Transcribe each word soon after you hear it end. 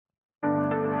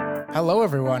Hello,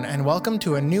 everyone, and welcome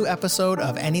to a new episode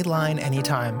of Anyline,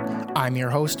 Anytime. I'm your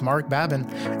host, Mark Babin,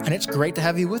 and it's great to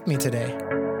have you with me today.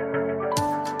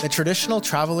 The traditional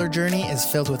traveler journey is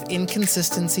filled with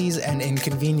inconsistencies and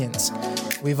inconvenience.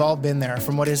 We've all been there,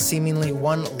 from what is seemingly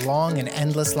one long and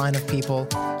endless line of people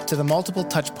to the multiple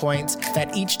touch points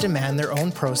that each demand their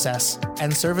own process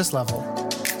and service level.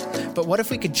 But what if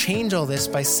we could change all this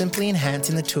by simply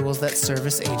enhancing the tools that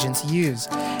service agents use,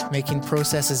 making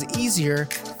processes easier,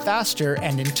 faster,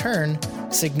 and in turn,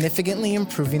 significantly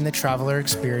improving the traveler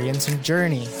experience and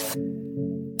journey?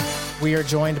 We are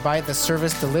joined by the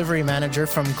Service Delivery Manager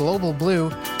from Global Blue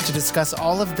to discuss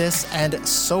all of this and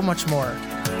so much more.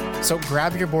 So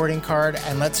grab your boarding card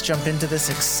and let's jump into this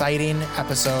exciting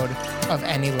episode of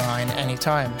Anyline,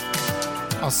 Anytime.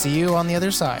 I'll see you on the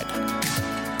other side.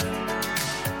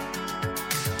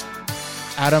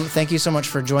 Adam, thank you so much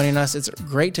for joining us. It's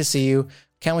great to see you.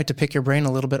 Can't wait to pick your brain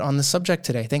a little bit on the subject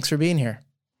today. Thanks for being here.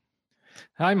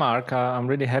 Hi, Mark. I'm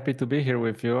really happy to be here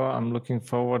with you. I'm looking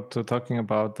forward to talking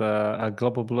about a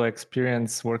Global Blue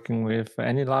experience working with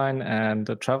Anyline and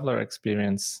the traveler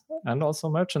experience and also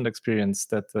merchant experience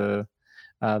that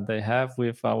they have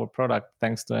with our product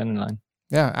thanks to Anyline.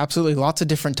 Yeah, absolutely. Lots of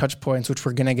different touch points, which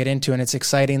we're going to get into, and it's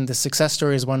exciting. The success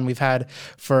story is one we've had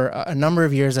for a number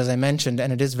of years, as I mentioned,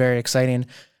 and it is very exciting.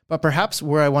 But perhaps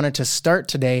where I wanted to start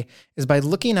today is by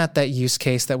looking at that use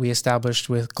case that we established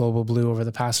with Global Blue over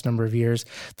the past number of years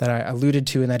that I alluded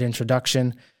to in that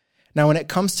introduction. Now, when it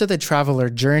comes to the traveler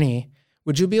journey,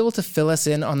 would you be able to fill us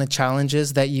in on the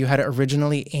challenges that you had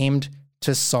originally aimed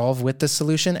to solve with the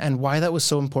solution and why that was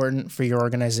so important for your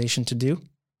organization to do?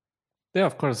 Yeah,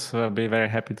 of course, I'll be very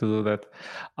happy to do that.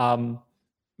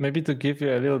 Maybe to give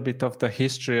you a little bit of the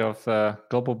history of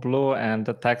Global Blue and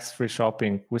the tax-free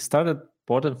shopping. We started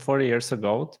more than 40 years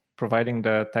ago providing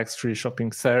the tax-free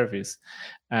shopping service.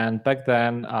 And back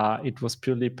then, it was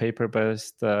purely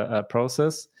paper-based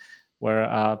process where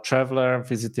a traveler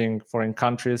visiting foreign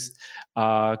countries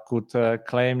could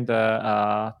claim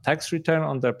the tax return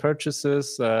on their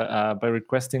purchases by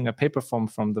requesting a paper form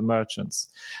from the merchants.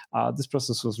 This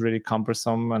process was really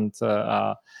cumbersome, and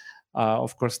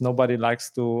of course, nobody likes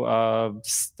to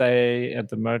stay at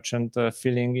the merchant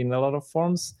filling in a lot of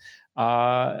forms.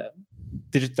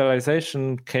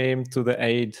 Digitalization came to the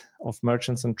aid of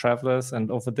merchants and travelers, and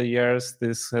over the years,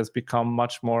 this has become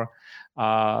much more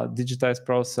digitized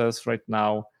process. Right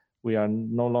now, we are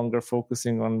no longer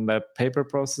focusing on the paper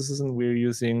processes, and we're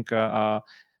using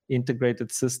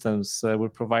integrated systems. We're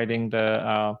providing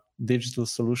the digital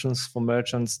solutions for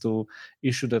merchants to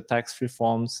issue the tax-free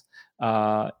forms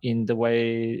in that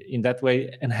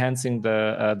way, enhancing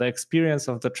the experience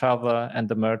of the traveler and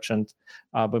the merchant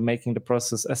by making the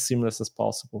process as seamless as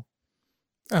possible.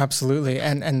 Absolutely.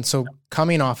 And so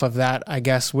coming off of that, I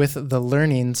guess, with the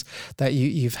learnings that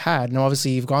you've had, now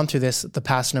obviously you've gone through this the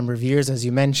past number of years, as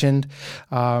you mentioned,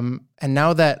 and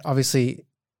now that obviously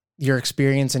your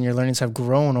experience and your learnings have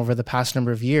grown over the past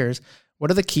number of years,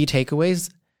 what are the key takeaways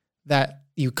that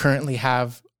you currently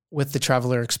have with the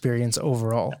traveler experience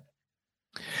overall?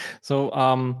 So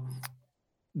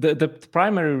the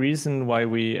primary reason why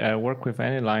we work with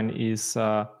Anyline is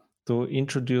to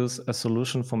introduce a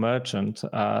solution for merchant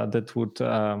that would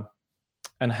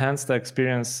enhance the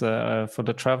experience for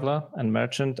the traveler and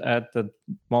merchant at the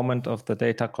moment of the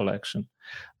data collection.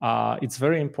 It's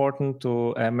very important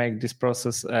to make this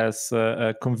process as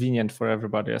convenient for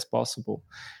everybody as possible.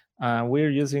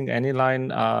 We're using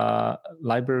Anyline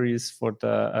libraries for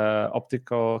the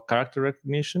optical character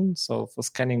recognition, so for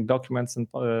scanning documents and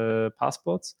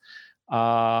passports.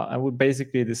 And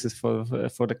basically, this is for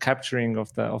the capturing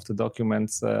of the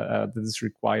documents that is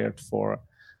required for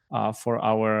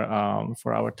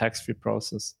our tax-free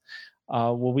process.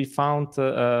 What we found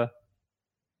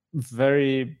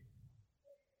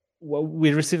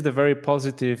we received a very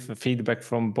positive feedback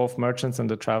from both merchants and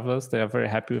the travelers. They are very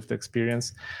happy with the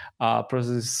experience. Process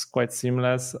is quite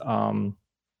seamless, and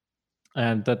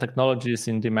the technology is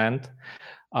in demand.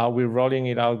 We're rolling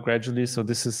it out gradually, so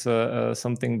this is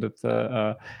something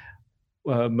that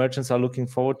merchants are looking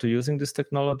forward to using this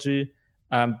technology.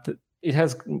 It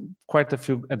has quite a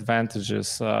few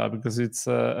advantages because it's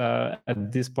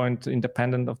at this point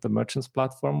independent of the merchant's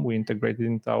platform. We integrate it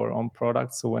into our own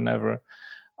product, so whenever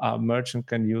a merchant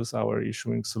can use our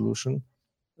issuing solution,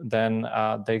 then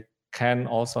they can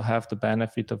also have the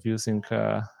benefit of using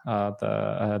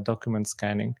the document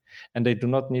scanning. And they do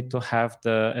not need to have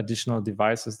the additional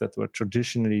devices that were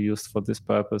traditionally used for this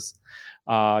purpose.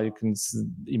 You can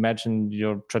imagine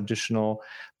your traditional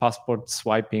passport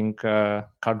swiping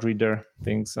card reader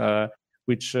things,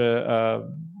 which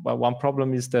one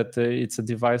problem is that it's a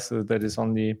device that is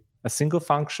only a single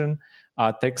function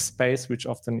takes space, which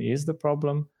often is the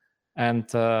problem. And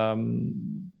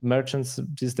merchants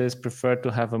these days prefer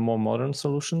to have a more modern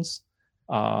solutions.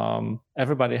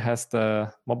 Everybody has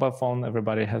the mobile phone,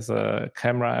 everybody has a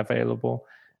camera available,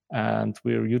 and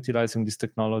we're utilizing this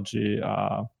technology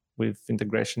with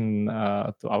integration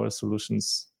to our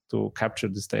solutions to capture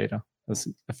this data as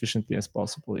efficiently as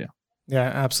possible. Yeah,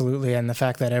 absolutely. And the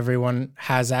fact that everyone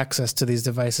has access to these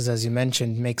devices, as you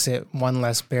mentioned, makes it one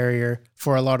less barrier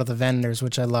for a lot of the vendors,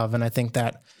 which I love. And I think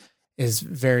that is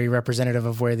very representative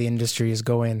of where the industry is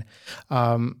going.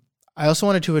 I also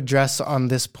wanted to address on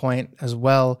this point as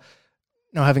well.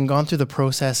 Now, having gone through the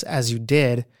process as you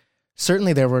did,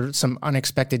 certainly there were some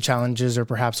unexpected challenges or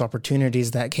perhaps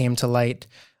opportunities that came to light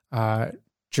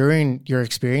during your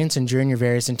experience and during your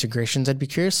various integrations. I'd be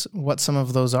curious what some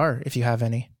of those are, if you have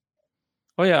any.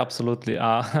 Oh yeah, absolutely.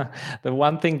 The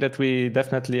one thing that we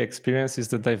definitely experience is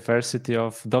the diversity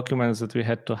of documents that we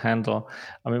had to handle.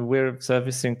 I mean, we're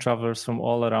servicing travelers from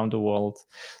all around the world,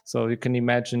 so you can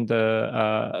imagine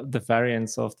the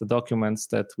variance of the documents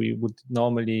that we would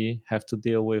normally have to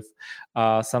deal with.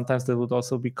 Sometimes there would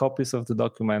also be copies of the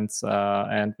documents,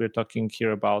 and we're talking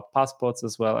here about passports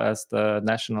as well as the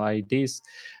national IDs.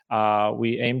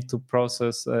 We aim to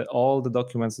process all the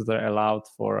documents that are allowed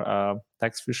for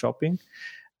tax-free shopping.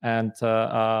 And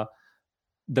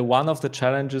the one of the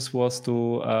challenges was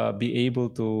to be able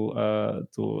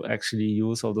to actually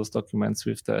use all those documents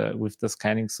with the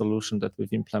scanning solution that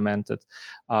we've implemented.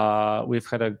 We've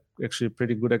had actually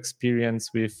pretty good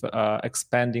experience with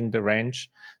expanding the range.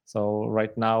 So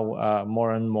right now,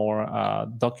 more and more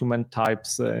document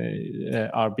types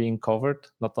are being covered,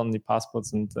 not only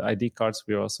passports and ID cards,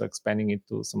 we're also expanding it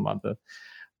to some other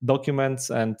documents.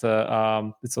 And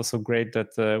it's also great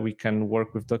that we can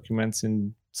work with documents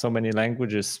in so many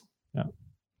languages.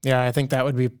 Yeah, I think that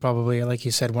would be probably, like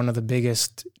you said, one of the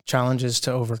biggest challenges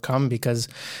to overcome, because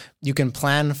you can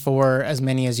plan for as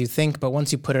many as you think, but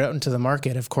once you put it out into the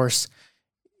market, of course,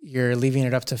 you're leaving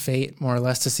it up to fate, more or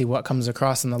less, to see what comes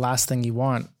across. And the last thing you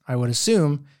want, I would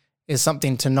assume, is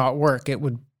something to not work. It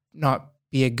would not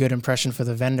be a good impression for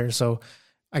the vendor. So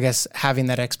I guess having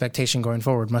that expectation going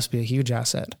forward must be a huge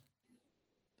asset.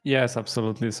 Yes,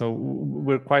 absolutely. So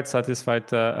we're quite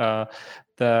satisfied with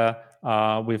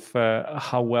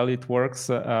how well it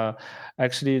works.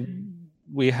 Actually,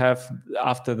 we have,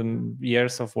 after the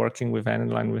years of working with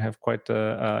Anyline, we have quite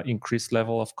an increased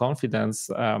level of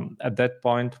confidence. At that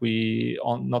point, we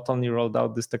not only rolled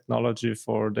out this technology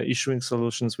for the issuing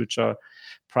solutions, which are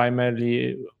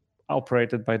primarily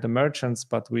operated by the merchants,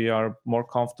 but we are more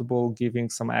comfortable giving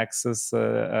some access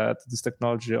to this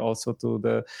technology also to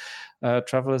the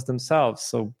travelers themselves.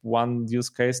 So one use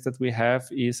case that we have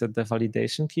is at the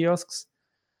validation kiosks.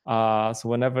 So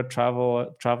whenever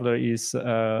traveler is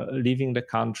leaving the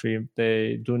country,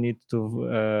 they do need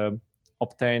to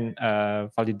obtain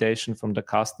validation from the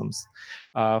customs.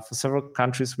 For several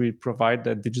countries, we provide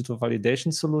the digital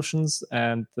validation solutions,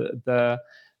 and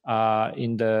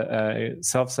in the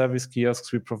self-service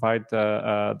kiosks, we provide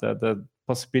the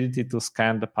possibility to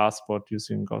scan the passport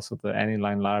using also the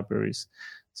Anyline libraries.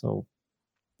 So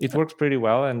it works pretty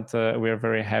well, and we are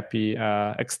very happy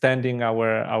extending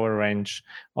our range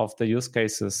of the use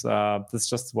cases. That's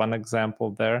just one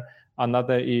example there.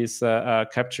 Another is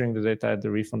capturing the data at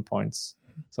the refund points.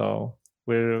 So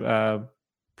we're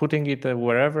putting it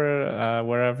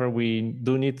wherever we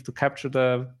do need to capture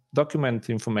the document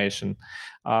information.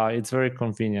 It's very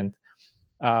convenient.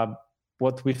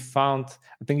 What we found,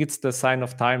 I think it's the sign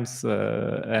of times,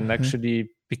 and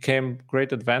actually became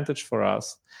great advantage for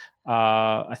us.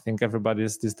 I think everybody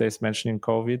is these days mentioning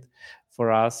COVID.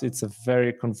 For us, it's a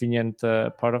very convenient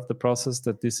part of the process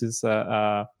that this is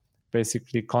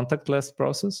basically contactless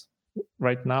process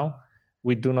right now.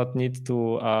 We do not need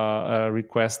to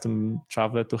request the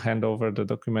traveler to hand over the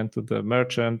document to the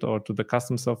merchant or to the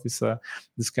customs officer.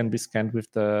 This can be scanned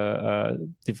with the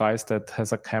device that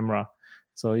has a camera.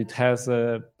 So it has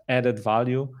added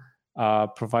value,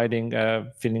 providing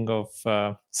a feeling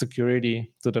of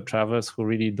security to the travelers who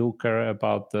really do care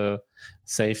about the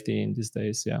safety in these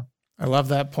days. Yeah. I love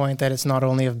that point, that it's not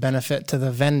only of benefit to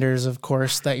the vendors, of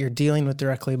course, that you're dealing with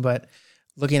directly, but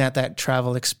looking at that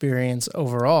travel experience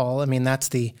overall. I mean,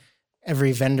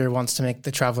 every vendor wants to make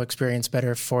the travel experience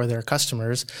better for their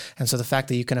customers. And so the fact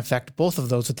that you can affect both of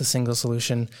those with a single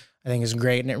solution, I think is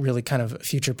great. And it really kind of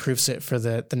future-proofs it for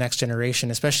the next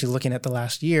generation, especially looking at the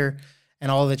last year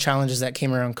and all the challenges that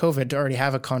came around COVID. To already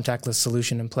have a contactless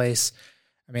solution in place,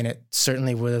 I mean, it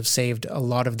certainly would have saved a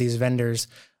lot of these vendors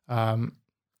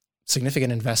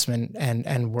significant investment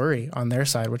and worry on their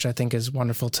side, which I think is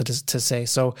wonderful to say.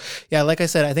 So yeah, like I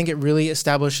said, I think it really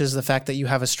establishes the fact that you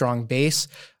have a strong base.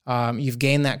 You've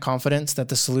gained that confidence that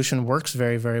the solution works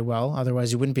very, very well.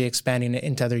 Otherwise, you wouldn't be expanding it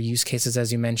into other use cases,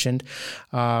 as you mentioned,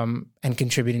 and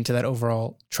contributing to that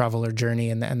overall traveler journey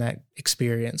and that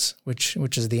experience, which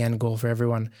is the end goal for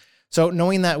everyone. So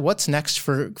knowing that, what's next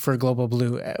for Global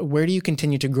Blue? Where do you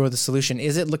continue to grow the solution?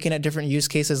 Is it looking at different use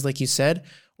cases, like you said,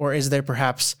 or is there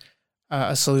perhaps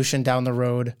a solution down the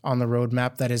road on the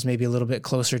roadmap that is maybe a little bit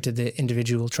closer to the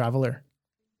individual traveler?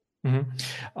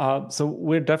 So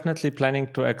we're definitely planning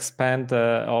to expand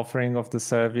the offering of the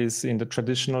service in the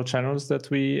traditional channels that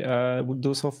we would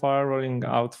do so far, rolling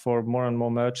out for more and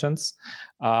more merchants.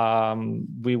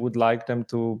 We would like them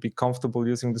to be comfortable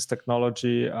using this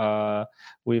technology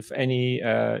with any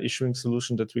issuing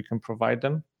solution that we can provide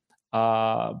them.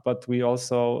 But we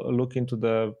also look into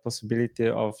the possibility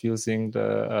of using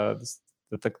the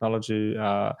technology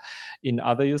in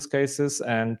other use cases,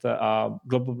 and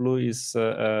Global Blue is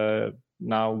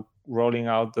now rolling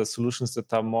out the solutions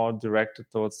that are more directed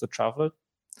towards the traveler.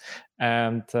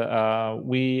 And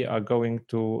we are going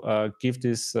to give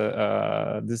this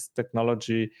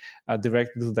technology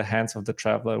directly to the hands of the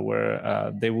traveler,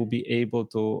 where they will be able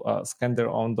to scan their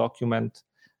own document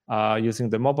using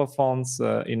the mobile phones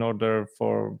in order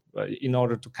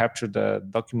to capture the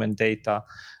document data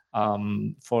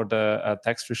for the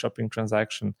tax-free shopping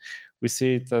transaction. We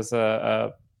see it as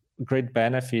a great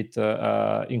benefit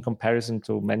in comparison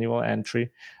to manual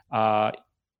entry.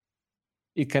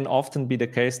 It can often be the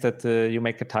case that you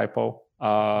make a typo.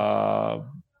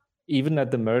 Even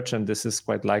at the merchant, this is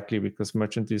quite likely, because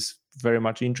merchant is very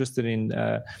much interested in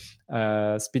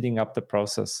speeding up the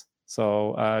process.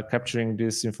 So capturing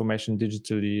this information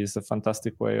digitally is a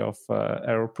fantastic way of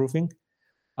error proofing.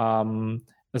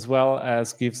 As well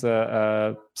as gives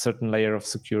a certain layer of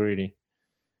security.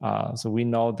 So we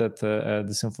know that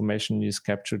this information is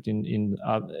captured in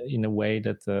a way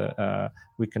that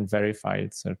we can verify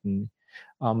it, certainly.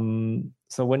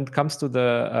 So when it comes to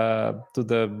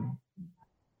the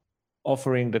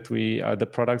offering that the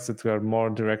products that we are more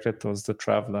directed towards the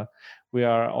traveler, we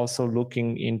are also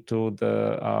looking into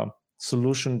the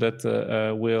solution that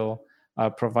will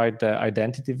provide the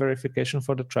identity verification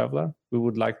for the traveler. We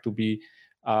would like to be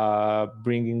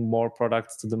bringing more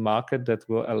products to the market that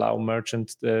will allow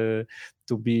merchants to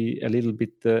be a little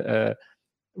bit,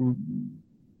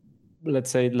 let's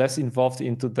say, less involved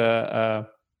into the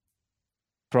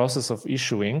process of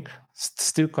issuing,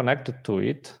 still connected to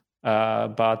it,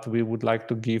 but we would like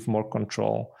to give more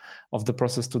control of the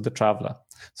process to the traveler,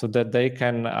 so that they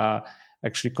can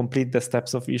actually complete the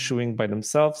steps of issuing by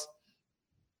themselves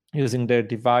using their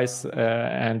device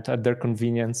and at their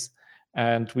convenience.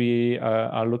 And we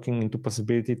are looking into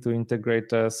possibility to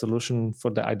integrate a solution for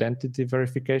the identity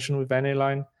verification with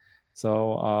Anyline.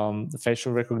 So the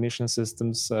facial recognition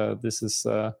systems, this is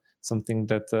something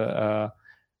that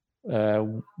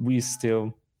we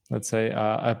still, let's say,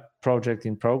 a project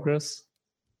in progress.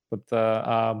 But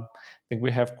I think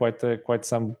we have quite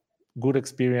some good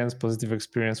experience, positive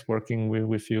experience working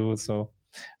with you. So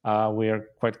we are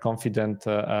quite confident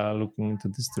looking into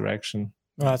this direction.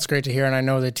 Well, that's great to hear. And I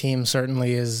know the team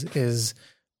certainly is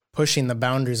pushing the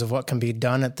boundaries of what can be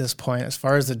done at this point as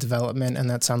far as the development. And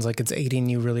that sounds like it's aiding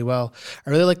you really well. I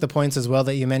really like the points as well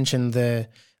that you mentioned, the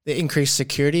increased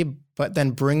security, but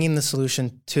then bringing the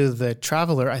solution to the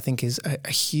traveler, I think is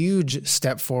a huge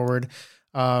step forward,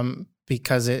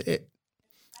 because it's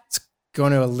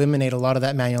going to eliminate a lot of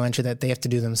that manual entry that they have to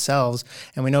do themselves.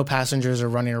 And we know passengers are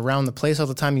running around the place all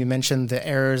the time. You mentioned the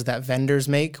errors that vendors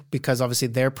make, because obviously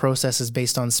their process is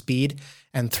based on speed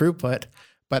and throughput,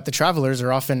 but the travelers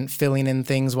are often filling in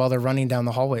things while they're running down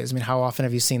the hallways. I mean, how often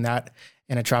have you seen that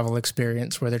in a travel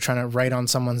experience where they're trying to write on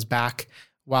someone's back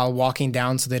while walking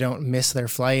down so they don't miss their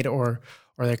flight or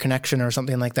their connection or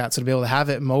something like that? So to be able to have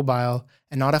it mobile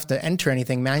and not have to enter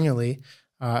anything manually,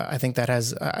 I think that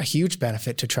has a huge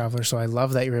benefit to travelers. So I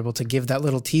love that you're able to give that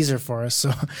little teaser for us.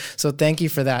 So thank you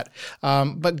for that.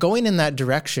 But going in that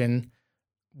direction,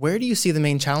 where do you see the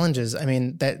main challenges? I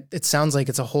mean, that it sounds like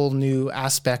it's a whole new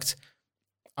aspect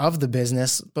of the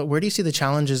business, but where do you see the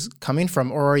challenges coming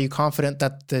from? Or are you confident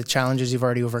that the challenges you've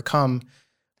already overcome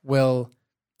will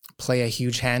play a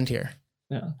huge hand here?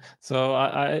 Yeah, so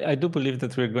I do believe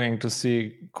that we're going to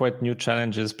see quite new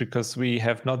challenges, because we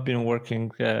have not been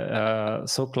working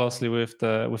so closely with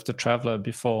the traveler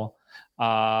before.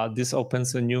 This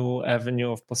opens a new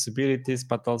avenue of possibilities,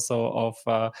 but also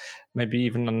of maybe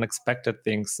even unexpected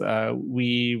things.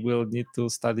 We will need to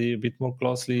study a bit more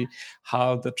closely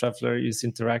how the traveler is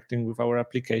interacting with our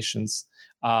applications.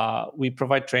 We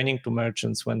provide training to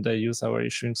merchants when they use our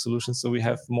issuing solutions, so we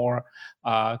have more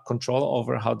control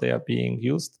over how they are being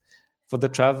used. For the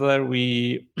traveler,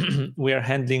 we we are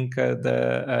handling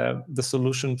the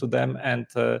solution to them and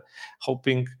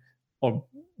hoping or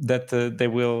that they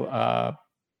will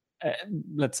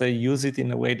let's say use it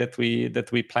in a way that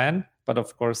we plan. But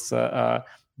of course,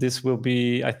 this will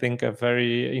be, I think, a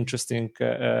very interesting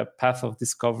path of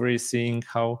discovery, seeing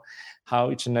how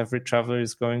each and every traveler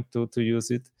is going to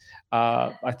use it.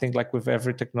 I think, like with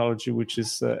every technology which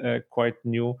is quite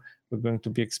new, we're going to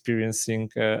be experiencing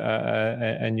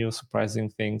a new surprising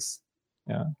things.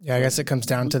 Yeah, I guess it comes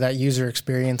down to that user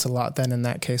experience a lot then in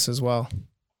that case as well.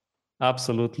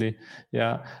 Absolutely.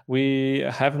 Yeah. We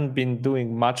haven't been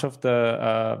doing much of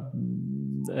the,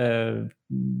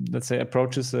 let's say,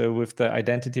 approaches with the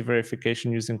identity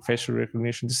verification using facial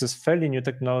recognition. This is fairly new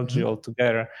technology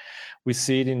altogether. We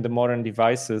see it in the modern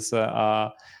devices that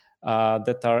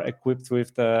are equipped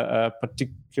with the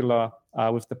particular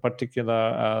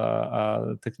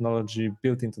technology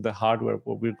built into the hardware.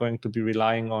 What we're going to be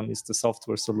relying on is the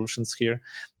software solutions here,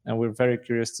 and we're very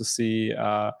curious to see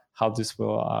how this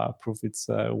will prove its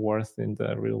worth in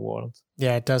the real world.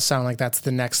 Yeah, it does sound like that's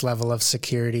the next level of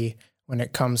security when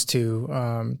it comes to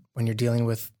when you're dealing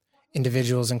with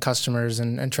individuals and customers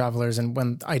and travelers, and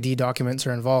when ID documents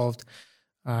are involved.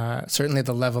 Certainly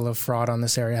the level of fraud on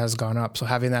this area has gone up. So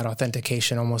having that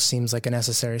authentication almost seems like a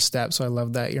necessary step. So I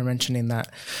love that you're mentioning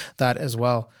that as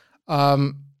well.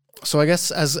 So I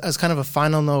guess as kind of a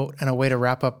final note and a way to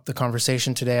wrap up the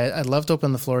conversation today, I'd love to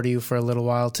open the floor to you for a little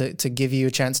while to give you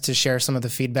a chance to share some of the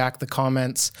feedback, the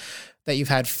comments that you've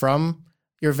had from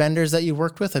your vendors that you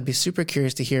worked with. I'd be super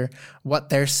curious to hear what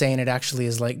they're saying it actually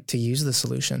is like to use the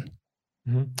solution.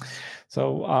 Mm-hmm.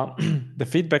 So the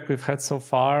feedback we've had so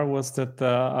far was that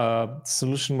the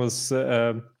solution was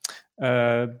a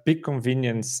big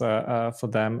convenience for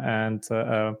them, and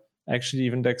actually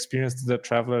even the experience that the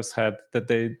travelers had that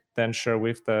they then share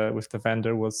with the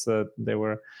vendor was they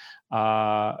were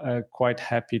quite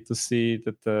happy to see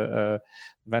that the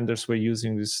vendors were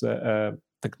using this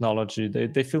technology.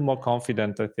 They feel more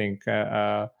confident, I think,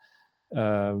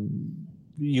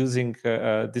 using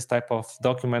this type of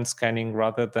document scanning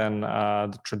rather than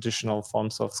the traditional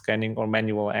forms of scanning or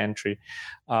manual entry.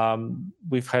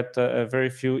 We've had very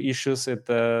few issues at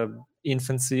the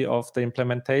infancy of the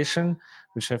implementation,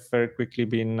 which have very quickly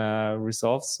been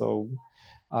resolved. So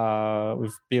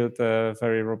we've built a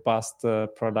very robust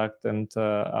product, and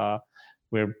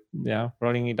we're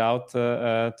rolling it out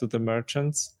to the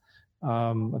merchants.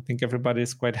 I think everybody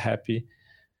is quite happy.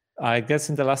 I guess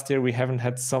in the last year we haven't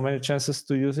had so many chances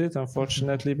to use it,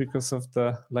 unfortunately, because of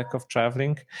the lack of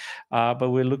traveling. But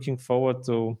we're looking forward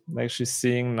to actually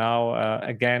seeing now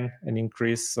again an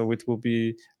increase. So it will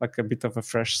be like a bit of a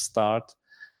fresh start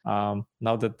now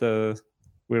that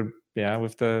we're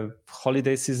with the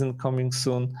holiday season coming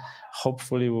soon.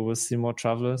 Hopefully we will see more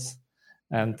travelers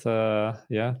and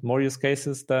more use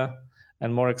cases there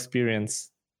and more experience.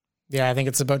 Yeah, I think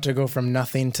it's about to go from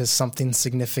nothing to something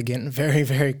significant very,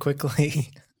 very quickly.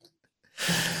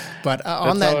 But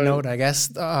on that note, I guess,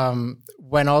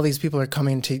 when all these people are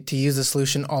coming to use the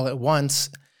solution all at once,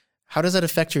 how does that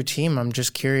affect your team? I'm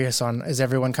just curious is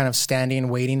everyone kind of standing,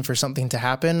 waiting for something to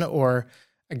happen? Or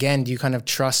again, do you kind of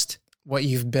trust what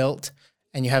you've built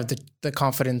and you have the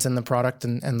confidence in the product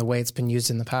and the way it's been used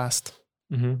in the past?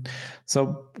 Mm-hmm.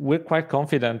 So we're quite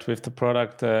confident with the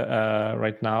product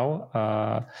right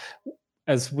now.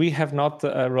 As we have not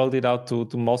rolled it out to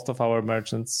most of our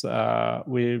merchants,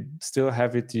 we still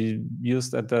have it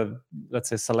used at the, let's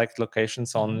say, select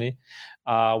locations only.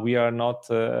 We are not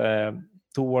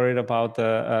too worried about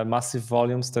the massive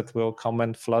volumes that will come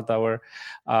and flood our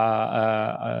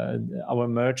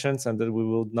merchants, and that we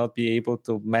will not be able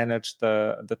to manage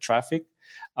the traffic.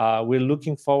 We're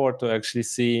looking forward to actually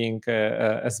seeing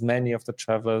as many of the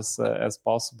travelers as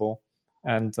possible.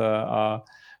 And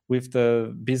with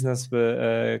the business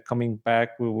coming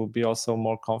back, we will be also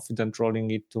more confident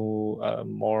rolling it to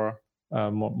more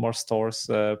stores,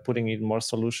 putting in more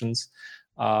solutions.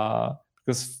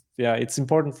 Because it's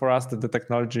important for us that the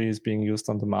technology is being used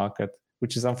on the market,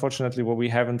 which is unfortunately what we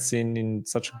haven't seen in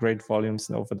such great volumes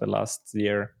over the last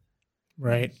year.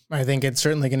 Right. I think it's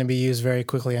certainly going to be used very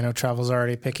quickly. I know travel's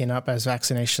already picking up as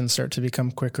vaccinations start to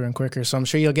become quicker and quicker. So I'm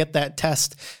sure you'll get that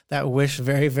test, that wish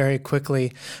very, very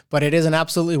quickly. But it is an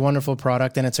absolutely wonderful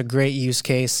product and it's a great use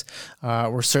case.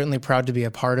 We're certainly proud to be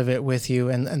a part of it with you.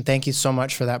 And thank you so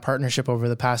much for that partnership over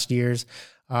the past years.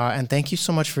 And thank you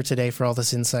so much for today for all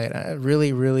this insight.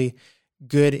 Really, really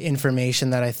good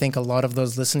information that I think a lot of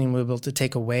those listening will be able to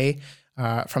take away.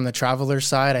 From the traveler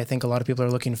side, I think a lot of people are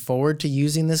looking forward to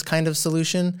using this kind of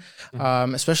solution,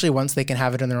 especially once they can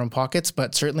have it in their own pockets.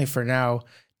 But certainly for now,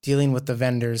 dealing with the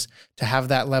vendors to have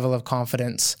that level of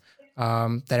confidence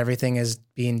that everything is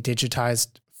being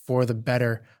digitized for the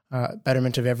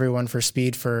betterment of everyone, for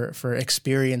speed, for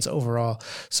experience overall.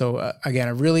 So again,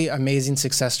 a really amazing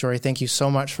success story. Thank you so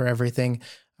much for everything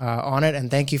on it. And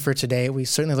thank you for today. We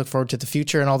certainly look forward to the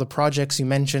future and all the projects you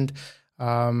mentioned.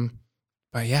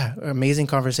 But yeah, amazing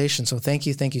conversation. So thank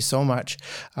you so much.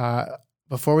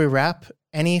 Before we wrap,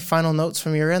 any final notes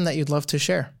from your end that you'd love to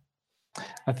share?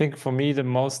 I think for me, the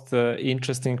most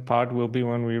interesting part will be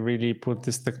when we really put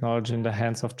this technology in the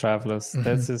hands of travelers. Mm-hmm.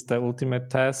 This is the ultimate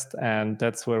test. And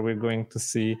that's where we're going to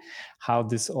see how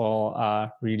this all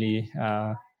really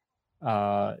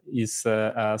is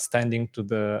standing to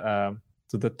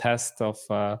the test of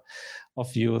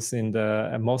use in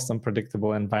the most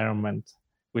unpredictable environment,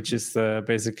 which is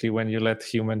basically when you let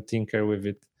human tinker with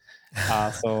it.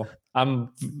 So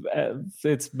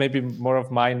it's maybe more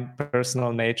of my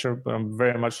personal nature, but I'm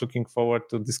very much looking forward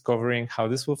to discovering how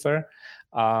this will fare.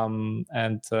 And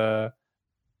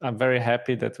I'm very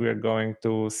happy that we are going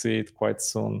to see it quite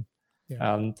soon.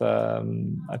 Yeah. And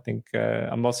I think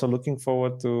I'm also looking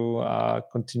forward to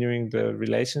continuing the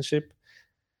relationship.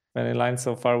 Anyline,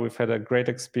 so far we've had a great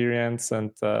experience,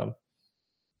 and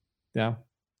yeah.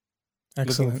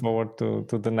 Excellent. Looking forward to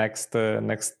the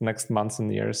next months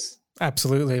and years.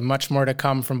 Absolutely. Much more to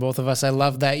come from both of us. I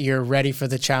love that you're ready for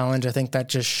the challenge. I think that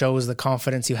just shows the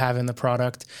confidence you have in the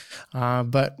product,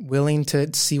 but willing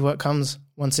to see what comes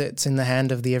once it's in the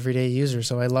hand of the everyday user.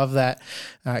 So I love that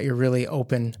you're really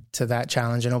open to that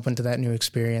challenge and open to that new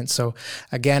experience. So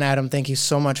again, Adam, thank you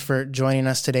so much for joining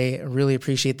us today. I really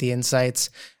appreciate the insights.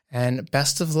 And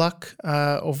best of luck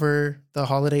over the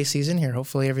holiday season here.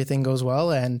 Hopefully everything goes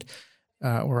well, and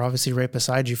we're obviously right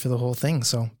beside you for the whole thing.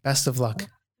 So best of luck.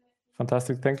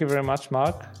 Fantastic. Thank you very much,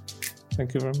 Mark.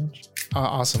 Thank you very much.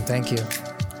 Awesome. Thank you.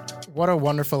 What a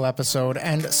wonderful episode,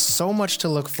 and so much to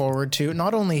look forward to,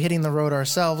 not only hitting the road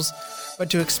ourselves, but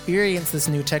to experience this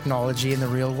new technology in the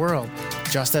real world.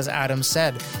 Just as Adam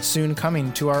said, soon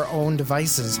coming to our own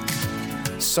devices.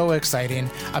 So exciting.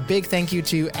 A big thank you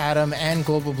to Adam and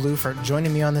Global Blue for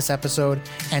joining me on this episode,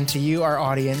 and to you, our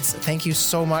audience, thank you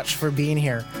so much for being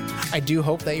here. I do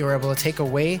hope that you were able to take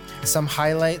away some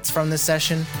highlights from this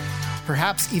session,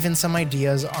 perhaps even some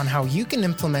ideas on how you can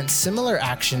implement similar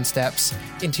action steps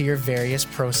into your various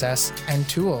process and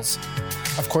tools.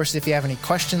 Of course, if you have any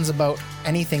questions about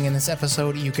anything in this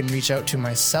episode, you can reach out to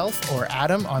myself or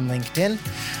Adam on LinkedIn.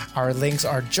 Our links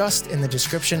are just in the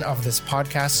description of this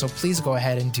podcast, so please go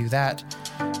ahead and do that.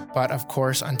 But of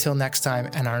course, until next time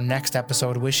and our next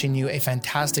episode, wishing you a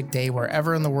fantastic day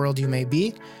wherever in the world you may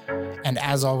be. And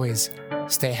as always,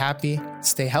 stay happy,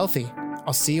 stay healthy.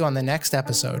 I'll see you on the next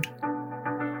episode.